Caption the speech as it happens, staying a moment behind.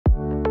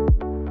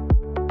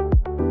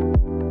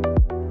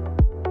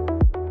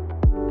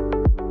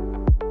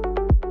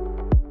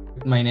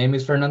My name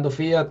is Fernando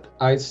Fiat.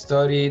 I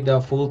studied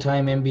a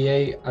full-time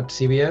MBA at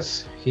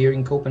CBS here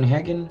in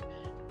Copenhagen,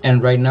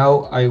 and right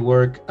now I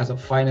work as a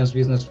finance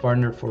business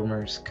partner for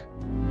Maersk.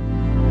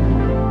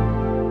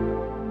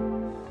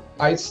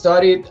 I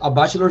studied a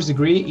bachelor's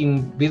degree in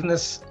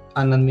business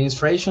and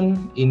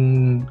administration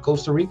in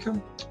Costa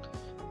Rica,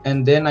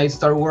 and then I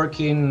started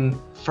working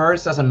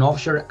first as an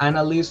offshore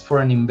analyst for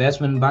an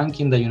investment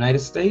bank in the United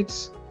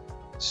States.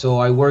 So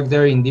I work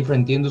there in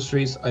different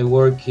industries. I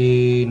work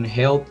in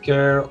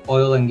healthcare,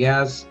 oil and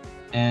gas,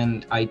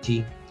 and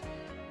IT.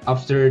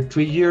 After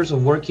 3 years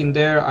of working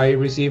there, I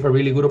received a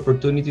really good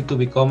opportunity to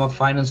become a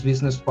finance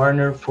business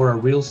partner for a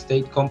real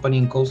estate company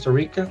in Costa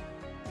Rica.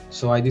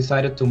 So I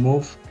decided to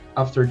move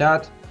after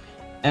that.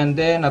 And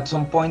then at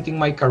some point in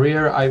my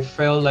career, I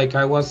felt like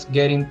I was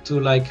getting to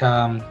like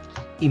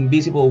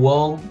invisible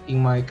wall in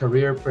my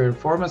career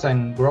performance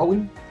and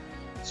growing.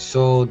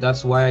 So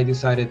that's why I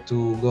decided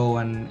to go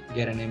and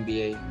get an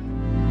MBA.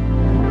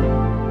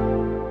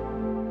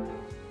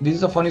 This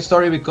is a funny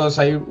story because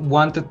I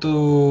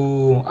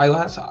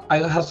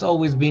has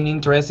always been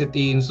interested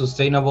in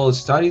sustainable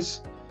studies.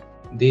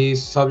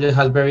 This subject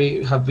have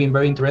been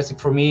very interesting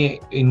for me.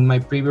 In my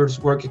previous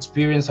work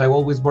experience, I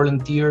always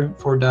volunteer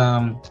for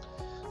the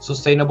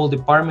sustainable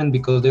department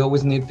because they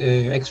always need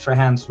extra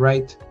hands,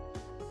 right?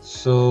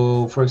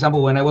 So, for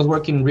example, when I was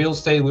working in real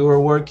estate, we were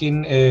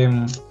working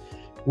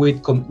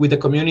with the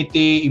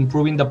community,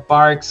 improving the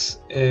parks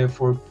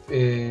for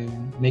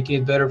making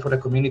it better for the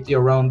community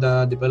around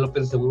the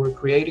developments that we were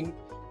creating,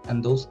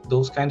 and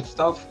those kind of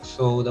stuff.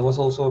 So that was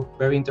also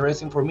very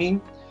interesting for me.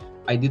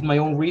 I did my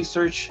own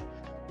research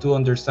to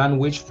understand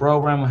which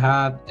program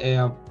had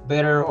a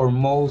better or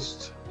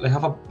most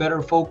have a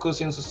better focus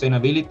in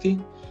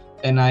sustainability,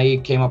 and I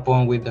came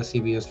upon with the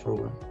CBS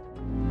program.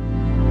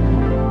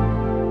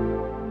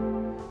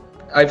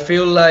 I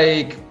feel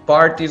like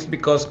part is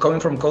because coming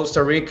from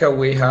Costa Rica,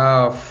 we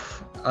have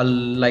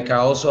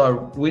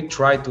we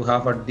try to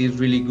have this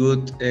really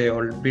good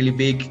or really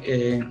big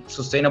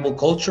sustainable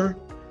culture.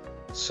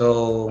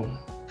 So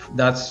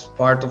that's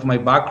part of my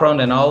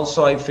background, and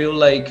also I feel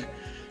like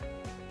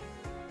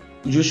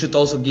you should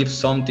also give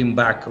something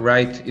back,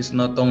 right? It's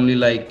not only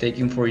like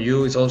taking for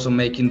you, it's also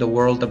making the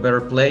world a better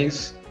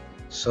place.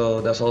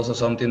 So that's also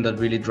something that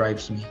really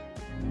drives me.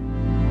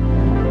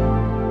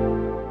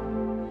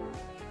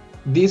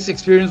 This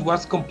experience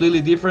was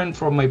completely different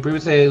from my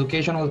previous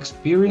educational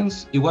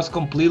experience. It was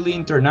completely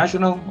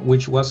international,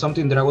 which was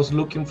something that I was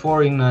looking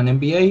for in an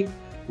MBA.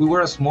 We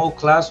were a small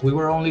class, we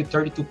were only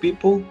 32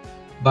 people,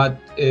 but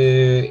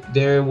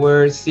there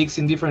were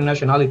 16 different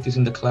nationalities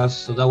in the class.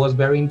 So that was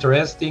very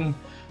interesting,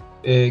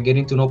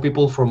 getting to know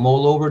people from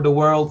all over the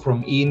world,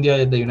 from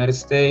India, the United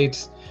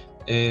States,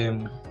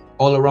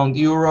 all around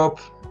Europe,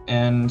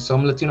 and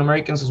some Latin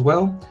Americans as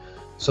well.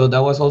 So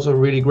that was also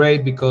really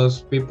great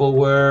because people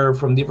were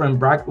from different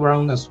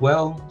backgrounds as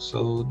well.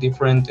 So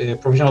different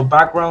professional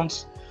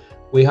backgrounds.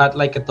 We had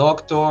like a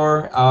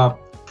doctor, a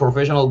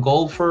professional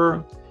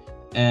golfer,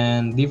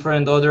 and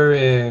different other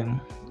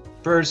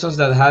persons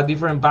that had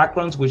different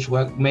backgrounds, which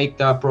would make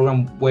the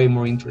program way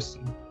more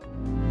interesting.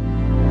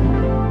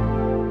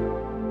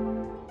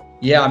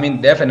 Yeah, I mean,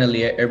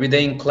 definitely every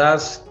day in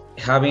class,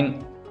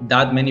 having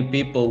that many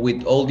people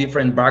with all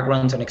different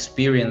backgrounds and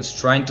experience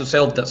trying to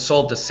solve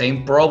the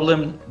same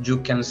problem, you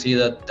can see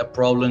that the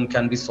problem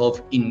can be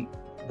solved in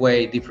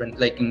way different,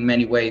 like in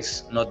many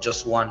ways, not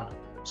just one.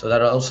 So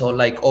that also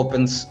like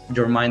opens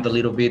your mind a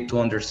little bit to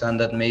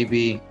understand that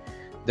maybe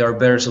there are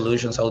better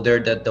solutions out there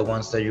than the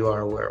ones that you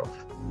are aware of.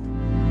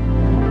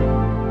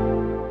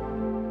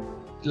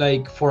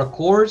 Like for a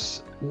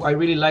course, I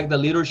really like the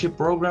leadership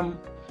program.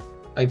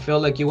 I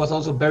felt like it was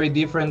also very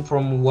different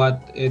from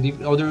what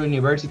other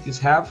universities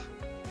have,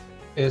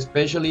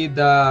 especially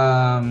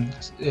the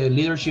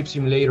leadership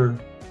simulator.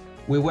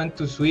 We went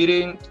to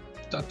Sweden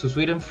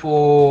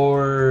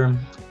for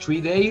 3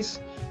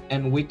 days,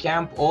 and we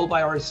camped all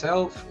by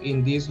ourselves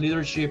in this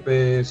leadership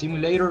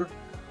simulator,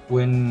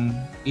 when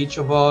each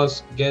of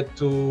us get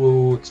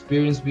to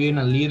experience being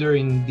a leader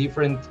in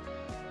different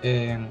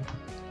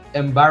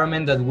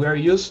environment that we're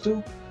used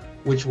to,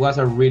 which was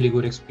a really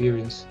good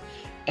experience.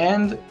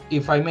 And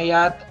if I may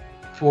add,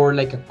 for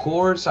like a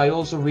course, I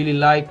also really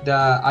like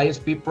the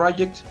ISP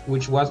project,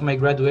 which was my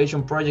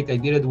graduation project. I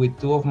did it with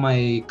 2 of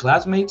my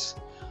classmates,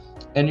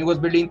 and it was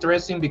really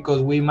interesting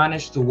because we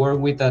managed to work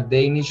with a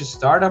Danish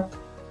startup.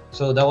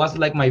 So that was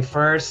like my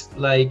first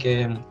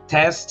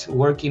test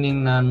working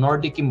in a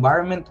Nordic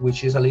environment,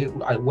 which is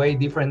a way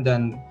different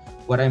than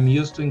what I'm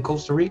used to in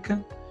Costa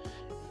Rica.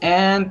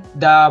 And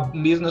the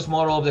business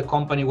model of the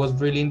company was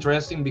really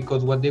interesting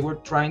because what they were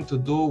trying to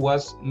do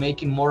was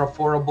making more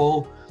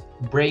affordable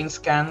brain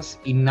scans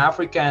in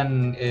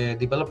African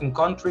developing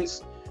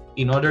countries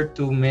in order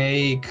to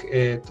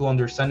to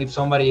understand if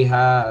somebody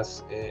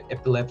has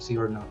epilepsy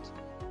or not.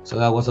 So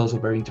that was also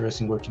very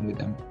interesting working with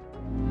them.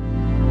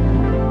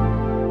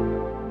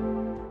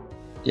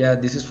 Yeah,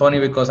 this is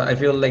funny because I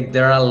feel like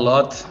there are a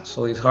lot,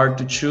 so it's hard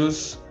to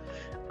choose.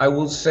 I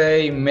would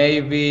say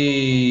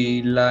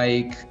maybe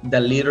like the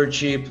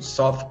leadership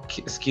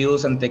soft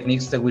skills and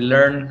techniques that we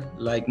learn,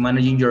 like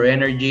managing your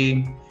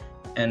energy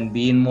and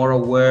being more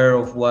aware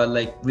of what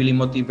like really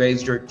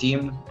motivates your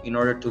team in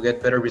order to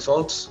get better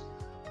results.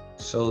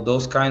 So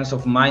those kinds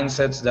of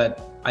mindsets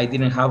that I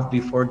didn't have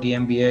before the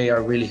MBA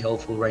are really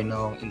helpful right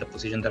now in the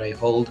position that I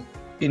hold.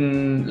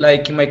 In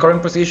my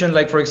current position,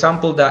 like for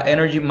example, the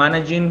energy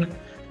managing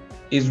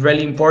is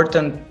really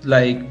important.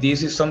 Like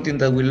this is something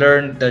that we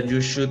learned, that you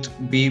should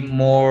be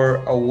more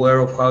aware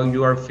of how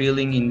you are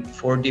feeling in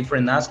 4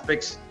 different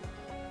aspects.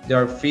 They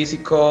are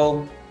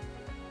physical,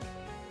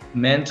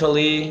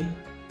 mentally,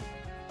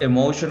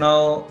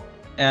 emotional,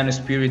 and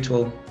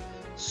spiritual.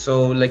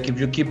 So like if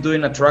you keep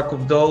doing a track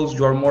of those,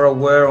 you are more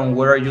aware on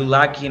where are you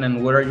lacking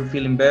and where are you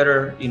feeling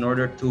better in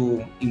order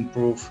to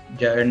improve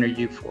your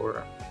energy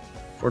for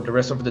the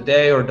rest of the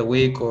day or the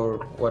week or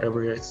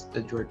whatever it is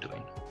that you're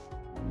doing.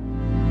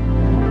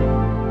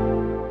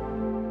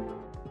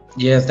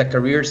 Yes, the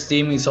careers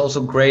team is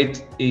also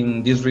great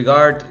in this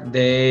regard.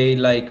 They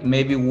like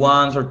maybe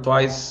once or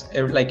twice,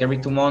 every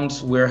 2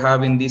 months, we're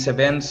having these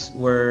events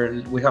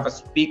where we have a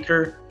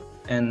speaker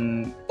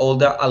and all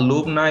the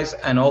alumni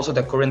and also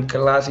the current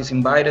class is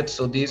invited.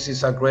 So this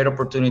is a great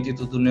opportunity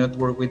to do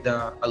network with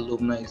the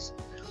alumni.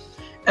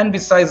 And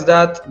besides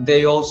that,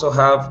 they also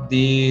have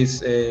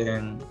this,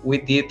 we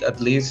did,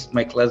 at least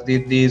my class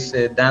did this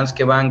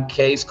Danske Bank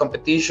case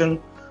competition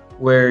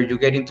where you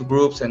get into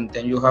groups and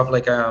then you have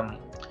like a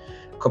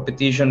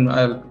competition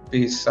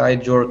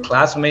beside your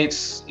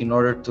classmates in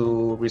order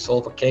to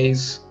resolve a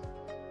case,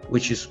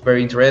 which is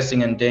very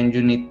interesting. And then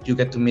you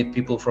get to meet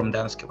people from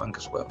Danske Bank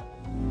as well.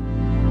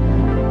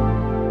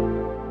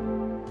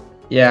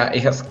 Yeah,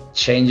 it has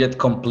changed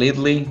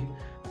completely.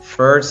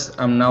 First,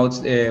 I'm now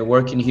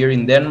working here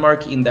in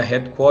Denmark in the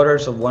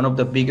headquarters of one of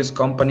the biggest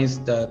companies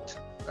that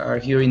are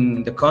here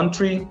in the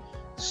country.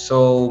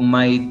 So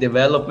my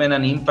development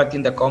and impact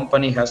in the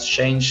company has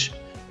changed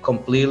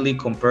completely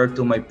compared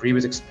to my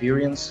previous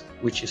experience,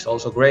 which is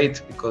also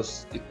great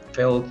because it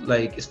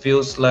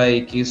feels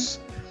like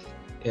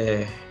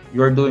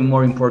you're doing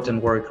more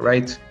important work,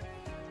 right?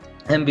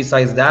 And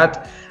besides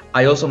that,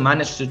 I also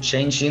managed to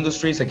change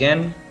industries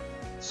again.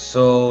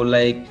 So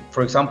like,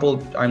 for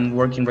example, I'm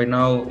working right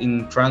now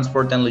in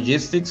transport and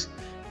logistics,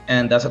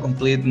 and that's a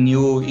complete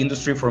new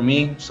industry for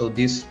me. So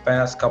this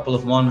past couple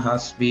of months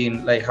have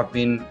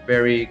been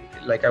very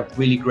a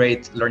really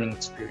great learning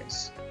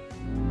experience.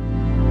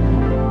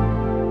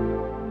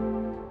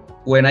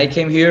 When I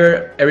came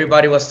here,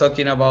 everybody was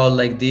talking about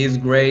like this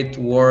great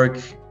work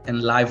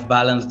and life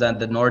balance that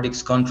the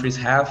Nordics countries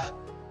have.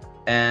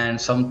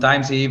 And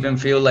sometimes I even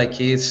feel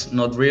like it's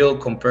not real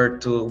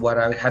compared to what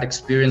I had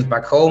experienced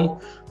back home,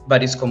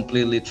 but it's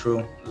completely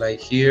true. Like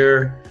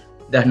here,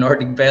 the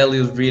Nordic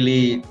values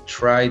really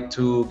try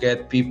to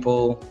get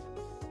people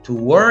to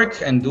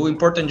work and do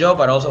important job,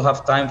 but also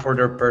have time for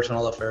their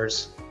personal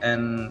affairs.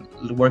 And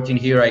working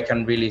here, I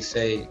can really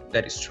say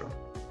that is true.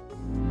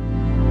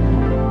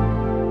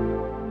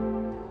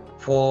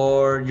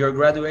 For your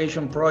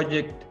graduation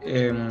project,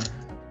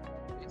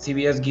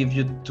 CBS gives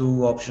you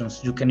 2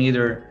 options. You can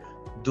either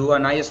do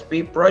an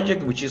ISP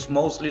project, which is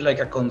mostly like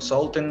a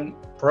consultant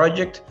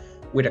project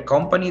with a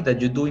company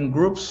that you do in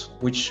groups,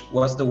 which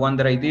was the one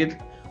that I did,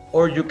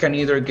 or you can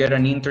either get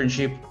an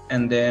internship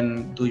and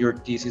then do your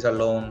thesis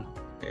alone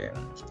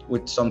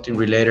with something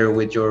related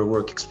with your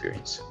work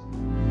experience.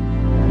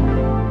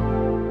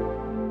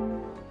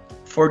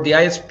 For the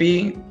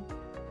ISP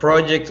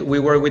project, we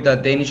work with a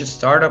Danish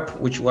startup,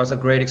 which was a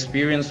great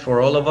experience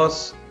for all of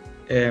us.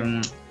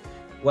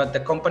 What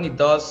the company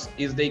does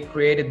is they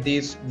created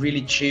this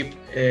really cheap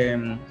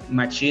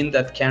machine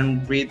that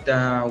can read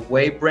the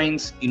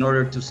wavebrains in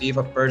order to see if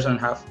a person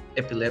has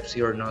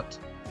epilepsy or not.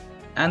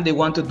 And they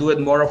want to do it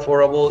more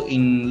affordable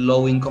in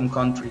low-income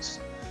countries.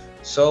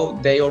 So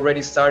they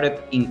already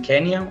started in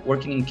Kenya,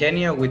 working in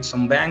Kenya with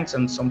some banks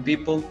and some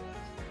people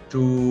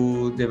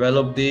to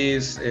develop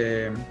this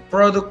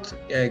product,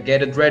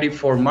 get it ready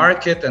for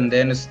market, and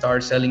then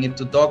start selling it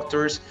to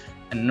doctors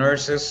and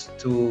nurses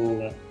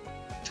to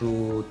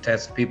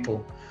test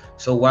people.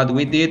 So what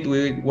we did,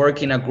 we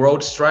worked in a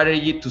growth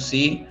strategy to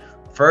see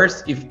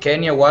first if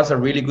Kenya was a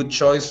really good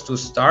choice to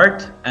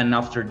start, and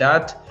after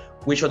that,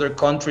 which other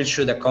countries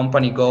should a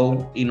company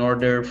go in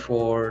order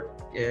for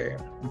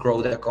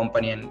grow the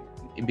company and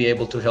be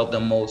able to help the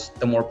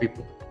more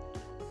people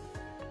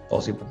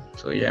possible.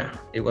 So yeah,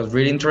 it was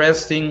really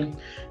interesting.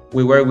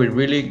 We were with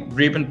really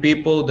driven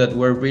people that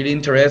were really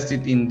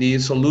interested in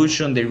this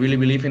solution. They really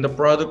believe in the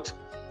product.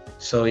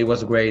 So it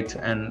was great,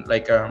 and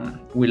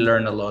we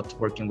learned a lot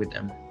working with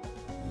them.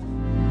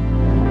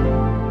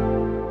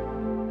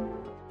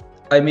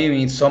 I mean,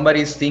 if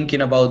somebody's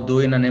thinking about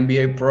doing an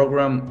MBA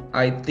program,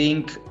 I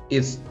think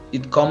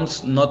it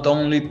comes not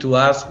only to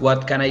ask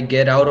what can I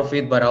get out of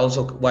it, but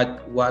also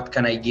what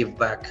can I give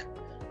back.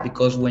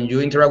 Because when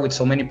you interact with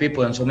so many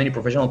people and so many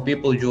professional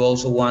people, you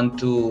also want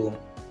to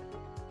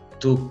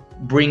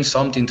bring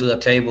something to the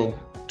table.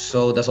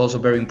 So that's also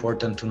very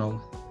important to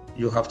know.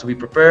 You have to be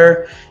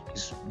prepared.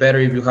 It's better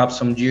if you have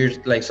some years,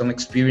 like some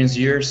experience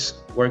years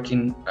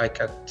working like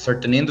a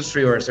certain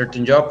industry or a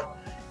certain job,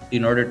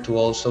 in order to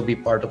also be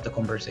part of the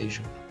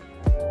conversation.